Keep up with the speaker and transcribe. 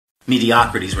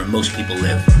Mediocrity is where most people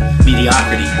live.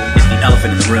 Mediocrity is the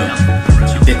elephant in the room.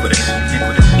 It's ubiquitous.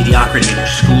 Mediocrity in your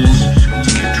schools,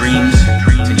 it's in your dreams,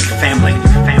 it's in your family.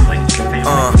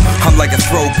 I'm like a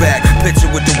throwback, picture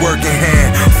with the work in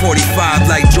hand. 45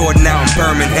 like Jordan out in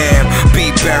Birmingham.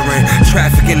 Beat bearing,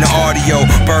 traffic in the audio.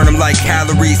 Burn them like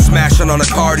calories, smashing on a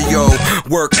cardio.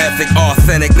 Work ethic,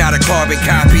 authentic, not a carbon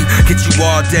copy. Get you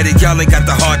all dead, y'all ain't got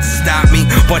the heart to stop me.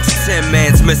 Bunch of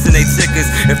 10-mans missing they tickets.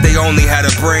 If they only had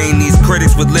a brain, these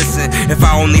critics would listen. If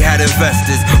I only had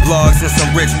investors, vlogs, and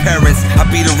some rich parents, I'd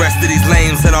be the rest of these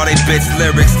lames and all they bitch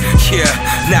lyrics. Yeah,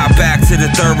 now back to the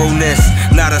thoroughness.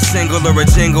 Not a single or a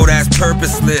jingle that's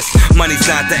purposeless. Money's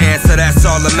not the answer, that's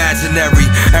all imaginary.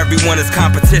 Everyone is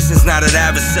competition's not an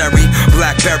adversary.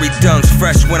 Blackberry dunks,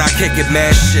 fresh when I kick it,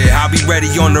 man. Shit, I'll be ready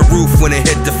on the roof when it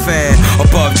hit the fan.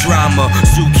 Above drama,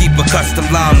 zookeeper, custom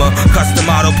llama. Custom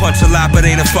auto punch a lot, but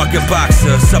ain't a fucking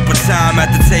boxer. Supper time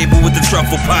at the table with the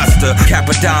truffle pasta.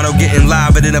 Capadano getting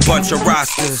liver than a bunch of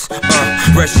rosters.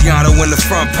 Reggiano in the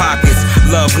front pockets.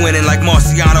 Love winning like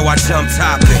Marciano, I jump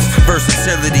topics.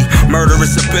 Versatility,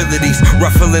 murderous abilities.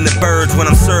 Ruffling the birds when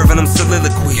I'm serving them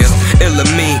soliloquies. Ill of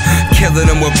me, killing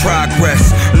them with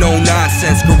progress. No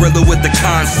nonsense, gorilla with the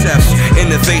concepts.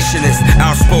 Innovationist,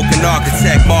 outspoken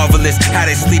architect. Marvelous, how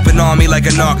they sleeping on me like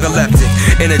a narcoleptic.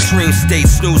 In a dream state,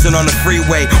 snoozing on the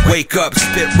freeway. Wake up,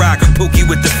 spit rock, Pookie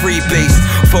with the free bass.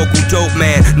 Vocal dope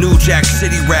man, New Jack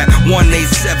City rap.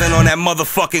 187 on that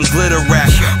motherfucking glitter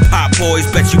rap. Pop boys,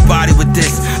 bet you body with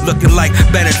this. Looking like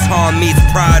Benetton meets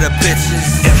Prada,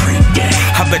 bitches. Every day.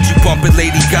 I bet you bumpin'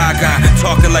 Lady Gaga.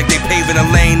 Talking like they paving a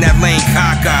lane, that lane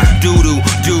caca. Doodoo,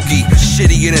 doogie,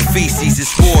 shittier than feces.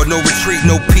 It's war, no retreat,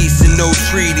 no peace and no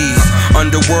treaties.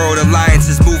 Underworld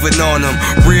alliances moving on them.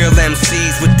 Real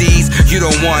MCs with these, you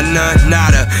don't want none,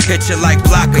 nada. Hit you like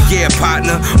blocker, yeah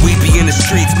partner. We be in the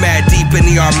streets, mad deep in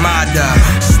the armada.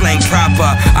 Slang proper,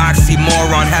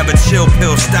 oxymoron. Have a chill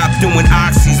pill, stop doing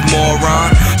oxys,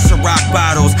 moron. Ciroc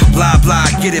bottles, blah blah,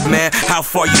 get it man. How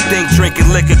far you think drinking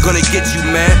liquor gonna get you,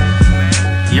 man?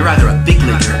 You're either a big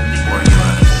leaguer or you're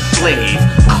a slave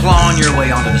clawing your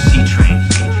way onto the C train.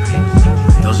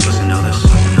 Those of us who know this,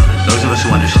 those of us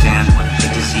who understand the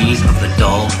disease of the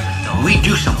dull, we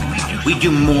do something. We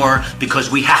do more because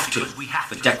we have to.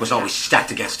 The deck was always stacked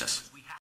against us.